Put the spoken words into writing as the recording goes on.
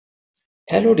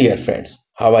Hello dear friends,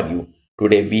 how are you?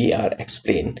 Today we are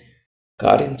explain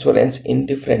car insurance in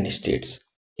different states.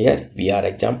 Here we are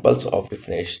examples of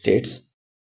different states.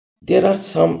 There are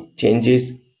some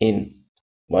changes in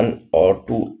one or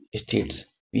two states.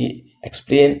 We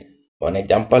explain one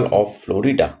example of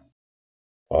Florida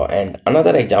and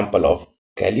another example of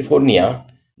California,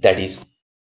 that is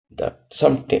the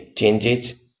some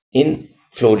changes in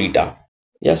Florida.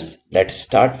 Yes, let's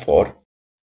start for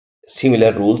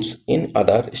similar rules in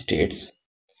other states.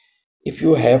 If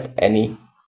you have any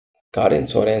car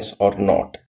insurance or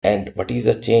not, and what is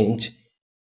the change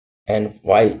and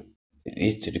why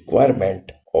is the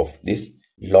requirement of this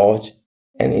laws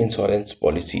and insurance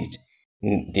policies,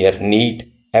 their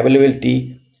need,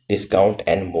 availability, discount,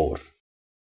 and more.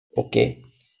 Okay,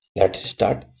 let's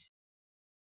start.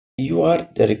 You are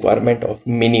the requirement of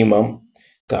minimum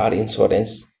car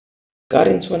insurance. Car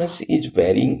insurance is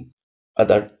varying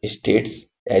other states,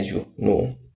 as you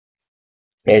know,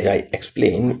 as I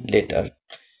explain later.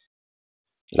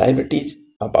 Liabilities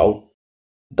about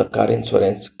the car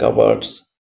insurance covers,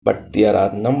 but there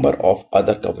are number of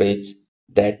other coverage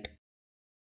that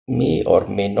may or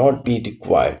may not be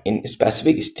required in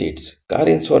specific states. Car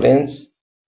insurance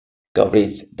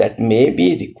coverage that may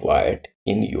be required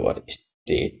in your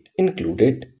state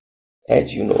included,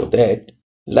 as you know, that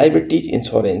liabilities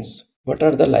insurance. What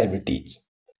are the liabilities?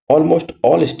 Almost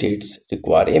all states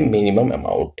require a minimum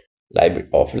amount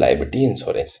of liability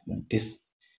insurance. This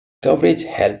coverage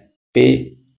help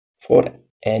pay for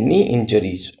any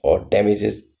injuries or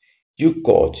damages you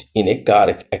cause in a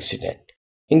car accident,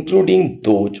 including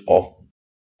those of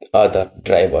other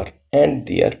driver and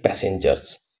their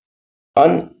passengers.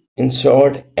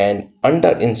 Uninsured and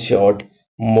underinsured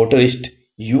motorist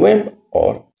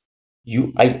or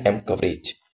UIM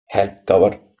coverage help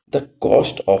cover the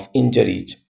cost of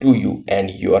injuries to you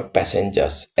and your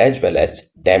passengers as well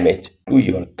as damage to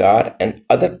your car and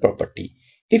other property.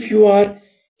 If you are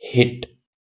hit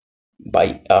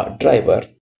by a driver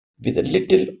with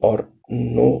little or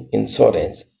no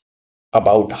insurance,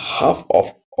 about half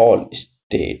of all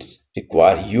states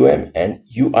require and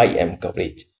UIM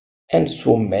coverage, and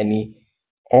so many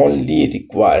only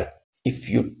require if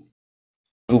you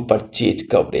to purchase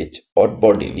coverage or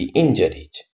bodily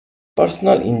injuries.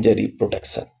 Personal injury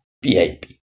protection PIP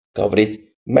coverage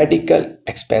medical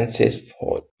expenses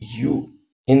for you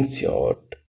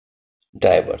insured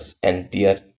drivers and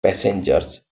their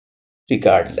passengers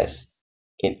regardless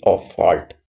of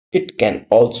fault. It can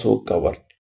also cover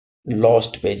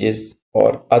lost wages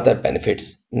or other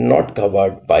benefits not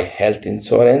covered by health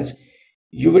insurance.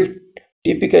 You will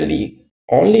typically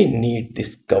only need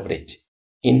this coverage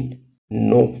in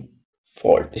no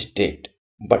fault state,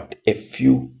 but a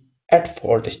few at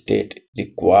fault state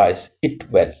requires it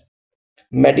well.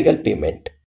 Medical payment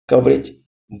coverage.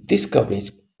 This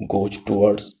coverage goes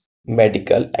towards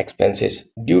medical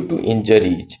expenses due to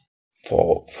injuries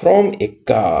from a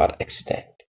car accident.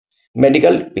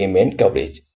 Medical payment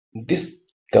coverage. This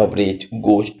coverage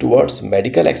goes towards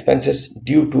medical expenses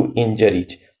due to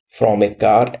injuries from a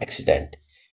car accident.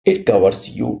 It covers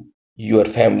you, your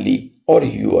family, or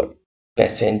your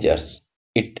passengers.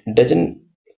 It doesn't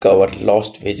cover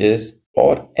lost wages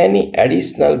or any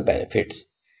additional benefits.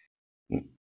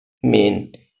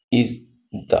 Maine is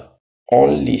the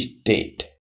only state.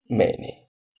 Maine.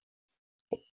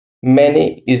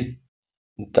 Maine is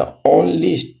the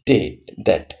only state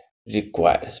that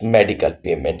requires medical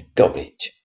payment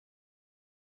coverage.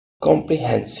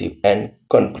 Comprehensive and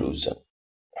conclusion.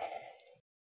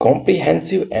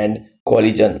 Comprehensive and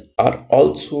collision are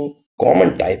also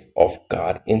common type of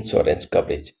car insurance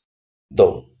coverage,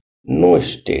 though no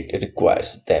state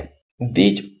requires them.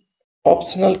 These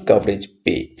optional coverage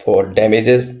pay for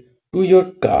damages to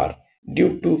your car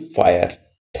due to fire,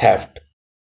 theft,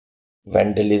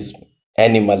 vandalism,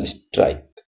 animal strike,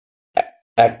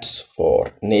 acts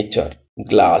for nature,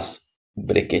 glass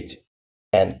breakage,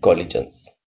 and collisions.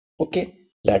 Okay,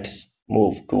 let's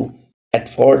move to at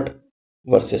fault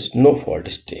versus no fault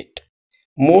state.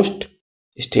 Most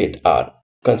states are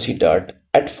considered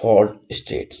at fault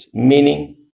states,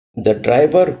 meaning the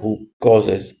driver who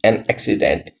causes an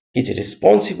accident is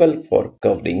responsible for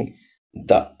covering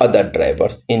the other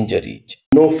driver's injuries.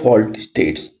 No fault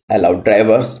states allow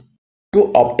drivers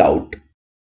to opt out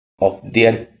of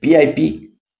their PIP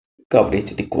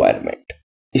coverage requirement.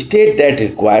 State that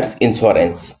requires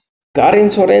insurance. Car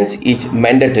insurance is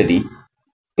mandatory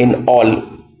in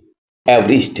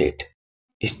every state.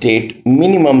 State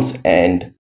minimums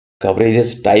and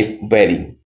coverages type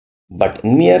vary, but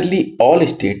nearly all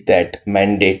states that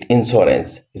mandate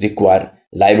insurance require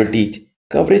liability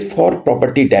coverage for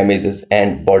property damages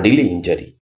and bodily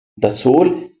injury. The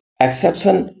sole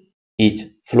exception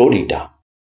is Florida,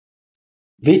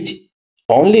 which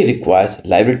only requires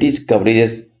liabilities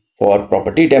coverages for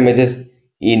property damages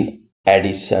in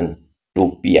addition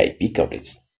to PIP coverage.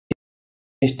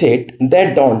 States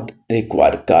that don't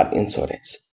require car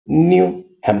insurance. New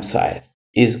Hampshire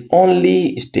is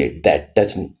only state that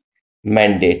doesn't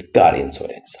mandate car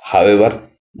insurance. However,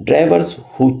 drivers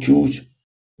who choose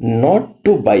not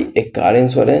to buy a car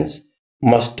insurance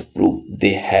must prove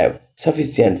they have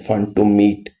sufficient fund to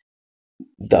meet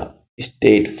the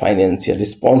state financial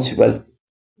responsible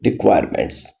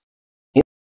requirements.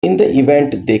 In the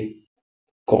event they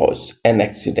cause an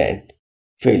accident,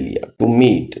 failure to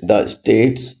meet the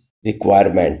state's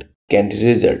requirement can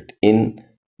result in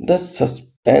the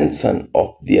suspension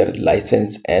of their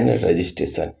license and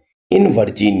registration. In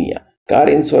Virginia, car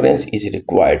insurance is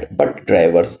required, but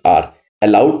drivers are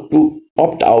allowed to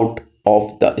opt out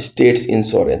of the state's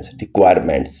insurance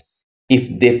requirements if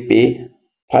they pay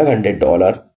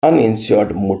 $500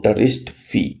 uninsured motorist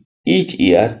fee each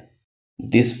year.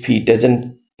 This fee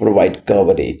doesn't provide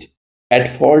coverage. At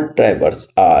fault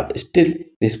drivers are still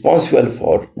responsible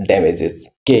for damages.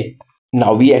 Okay,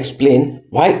 now we explain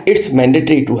why it's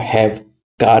mandatory to have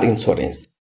car insurance.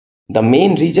 The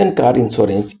main reason car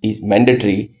insurance is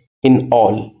mandatory in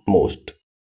almost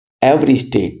every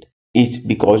state is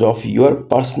because of your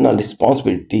personal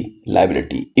responsibility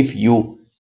liability. If you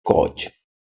cause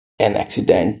an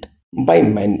accident by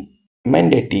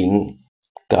mandating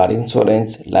car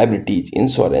insurance, liability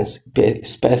insurance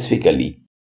specifically,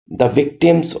 the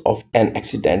victims of an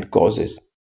accident causes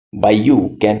by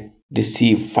you can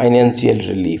receive financial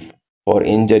relief for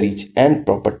injuries and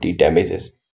property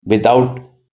damages without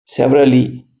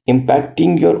severely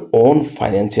impacting your own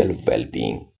financial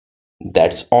well-being.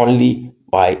 That's only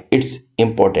why it's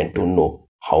important to know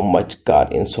how much car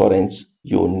insurance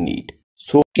you need.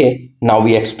 So, okay, now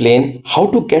we explain how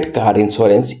to get car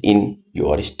insurance in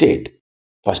your state.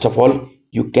 First of all,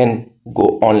 you can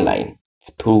go online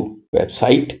through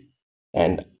website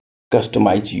and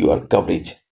customize your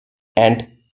coverage. And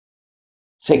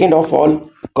second of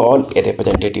all, call a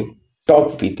representative.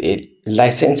 Talk with a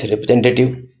licensed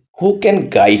representative who can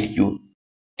guide you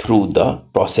through the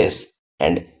process.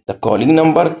 And the calling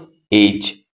number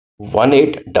is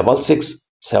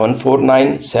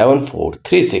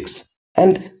 1866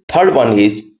 and third one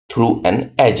is through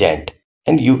an agent.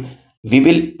 And we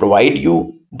will provide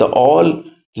you the all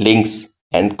links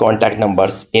and contact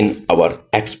numbers in our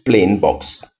explain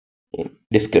box, in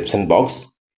description box.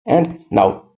 And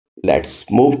now let's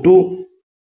move to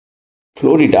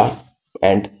Florida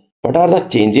and what are the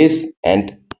changes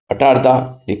and what are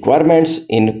the requirements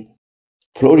in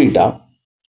Florida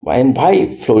and why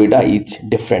Florida is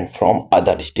different from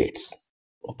other states.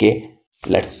 Okay,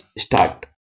 let's start.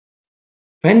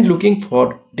 When looking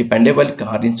for dependable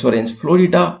car insurance,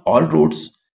 Florida all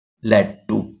roads led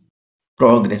to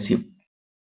Progressive.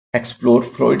 Explore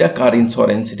Florida car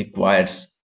insurance requires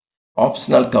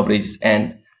optional coverage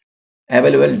and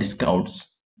available discounts.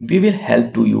 We will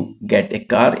help to you get a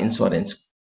car insurance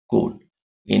code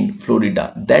in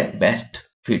Florida that best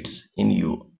fits in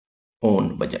your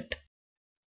own budget.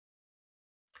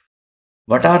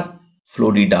 What are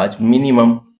Florida's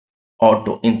minimum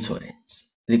auto insurance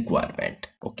requirement?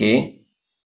 Okay,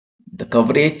 the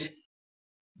coverage,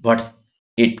 what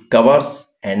it covers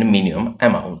and minimum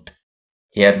amount.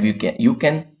 Here you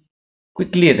can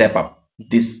quickly wrap up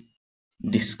this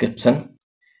description.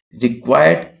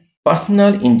 Required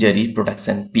personal injury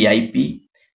protection PIP,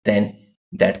 then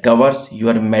that covers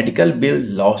your medical bill,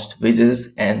 lost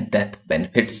wages and death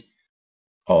benefits,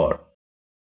 or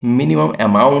minimum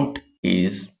amount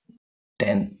is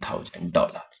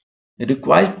 $10,000.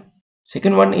 Required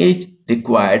second one is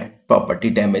required property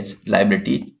damage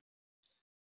liability,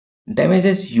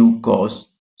 damages you cause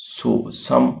so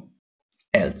some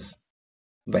else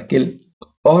vehicle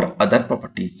or other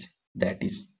properties, that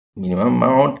is minimum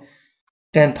amount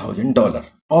 $10,000.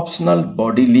 Optional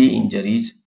bodily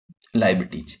injuries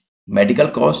liabilities, medical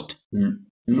cost,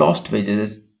 lost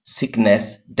wages,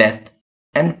 sickness, death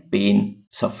and pain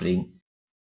suffering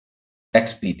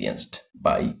experienced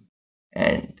by,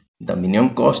 and the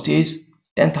minimum cost is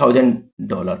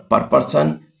 $10,000 per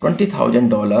person,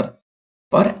 $20,000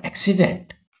 per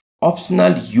accident.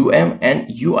 Optional UM and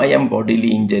UIM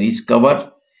bodily injuries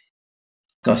cover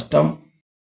custom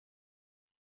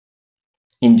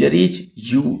injuries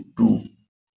you do.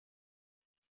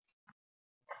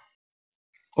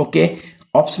 Okay,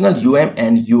 optional UM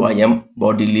and UIM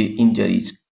bodily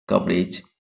injuries coverage.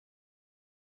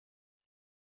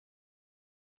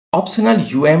 Optional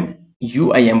UM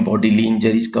UIM bodily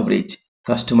injuries coverage,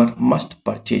 customer must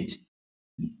purchase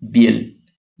BL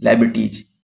liabilities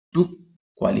to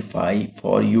qualify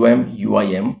for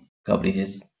UIM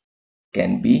coverages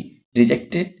can be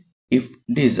rejected if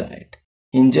desired.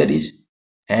 Injuries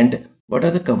and what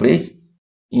are the coverage?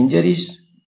 Injuries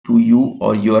to you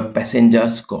or your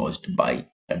passengers caused by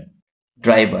a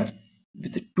driver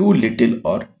with too little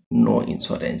or no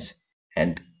insurance,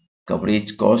 and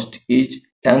coverage cost is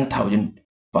 10,000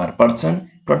 per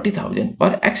person, 20,000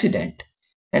 per accident.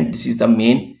 And this is the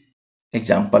main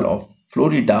example of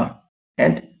Florida,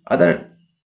 and other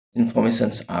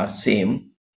informations are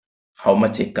same. How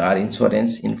much a car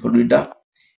insurance in Florida,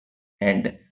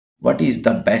 and what is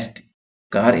the best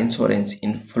car insurance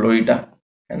in Florida,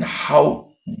 and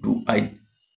how do I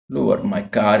lower my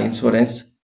car insurance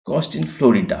cost in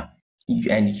Florida.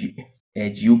 And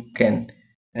as you can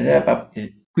wrap up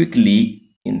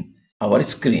quickly in our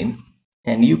screen,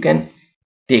 and you can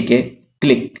take a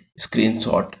click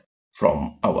screenshot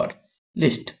from our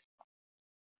list.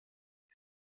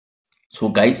 So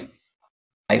guys,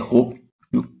 I hope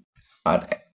you are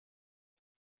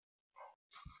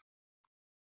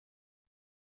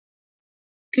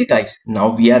okay. Guys,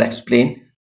 now we are explain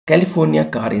California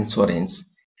car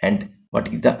insurance and what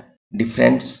is the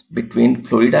difference between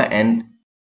Florida and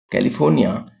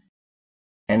California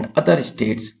and other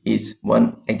states is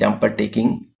one example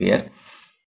taking where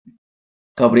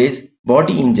coverage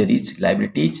body injuries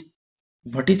liabilities.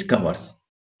 What is covers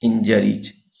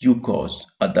injuries you cause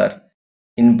other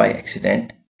in by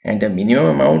accident, and the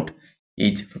minimum amount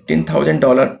is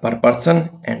 $15,000 per person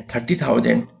and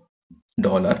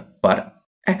 $30,000 per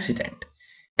accident.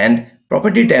 And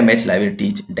property damage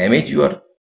liabilities damage your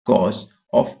cause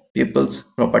of people's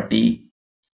property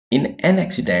in an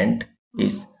accident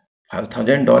is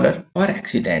 $5,000 per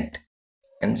accident.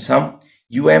 And some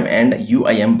and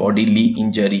UIM bodily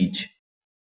injuries,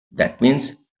 that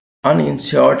means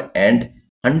uninsured and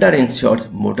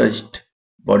underinsured motorist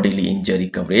bodily injury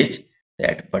coverage,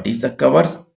 that what is the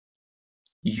covers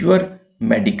your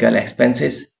medical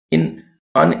expenses in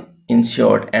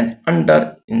uninsured and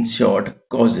underinsured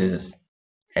causes,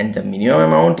 and the minimum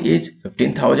amount is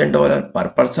 $15,000 per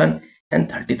person and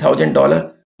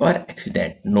 $30,000 per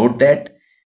accident. Note that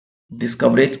this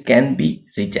coverage can be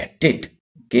rejected.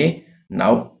 Okay,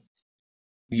 now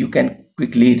you can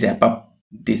quickly wrap up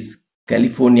this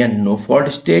California no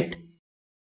fault state.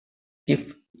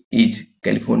 If is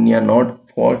California not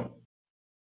fault,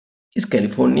 is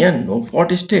California no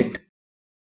fault state?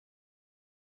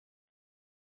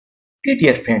 Okay,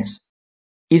 dear friends,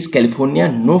 is California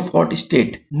no fault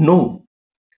state? No,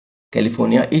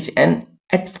 California is an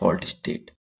at fault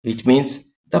state, which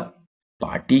means the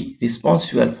party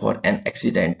responsible for an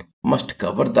accident must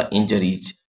cover the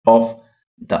injuries of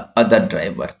the other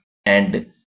driver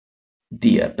and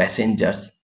their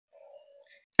passengers.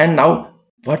 And now,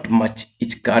 what much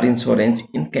is car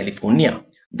insurance in California?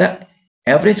 The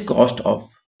average cost of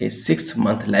a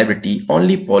 6-month liability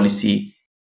only policy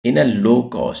in a low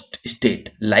cost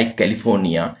state like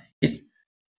California is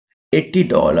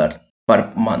 $80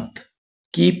 per month.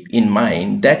 Keep in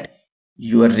mind that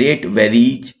your rate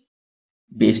varies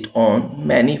based on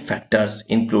many factors,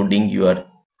 including your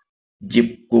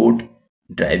zip code,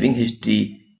 driving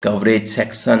history, coverage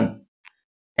section,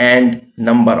 and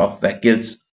number of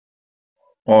vehicles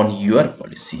on your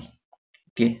policy.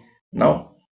 Okay,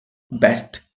 now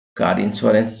best car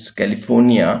insurance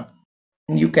California.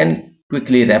 You can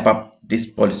quickly wrap up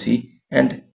this policy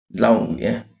and now,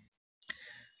 yeah.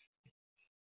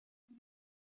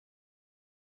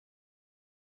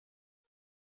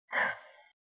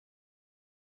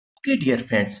 Okay, dear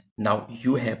friends, now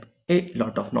you have a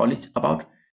lot of knowledge about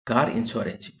car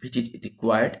insurance which is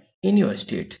required in your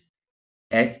state.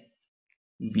 As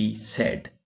we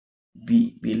said,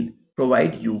 we will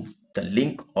provide you the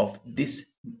link of this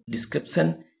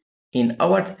description in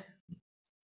our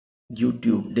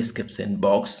YouTube description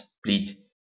box. Please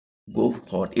go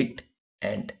for it,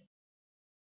 and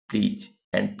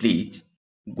please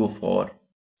go for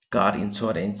car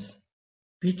insurance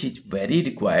which is very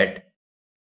required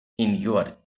in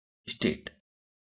your state.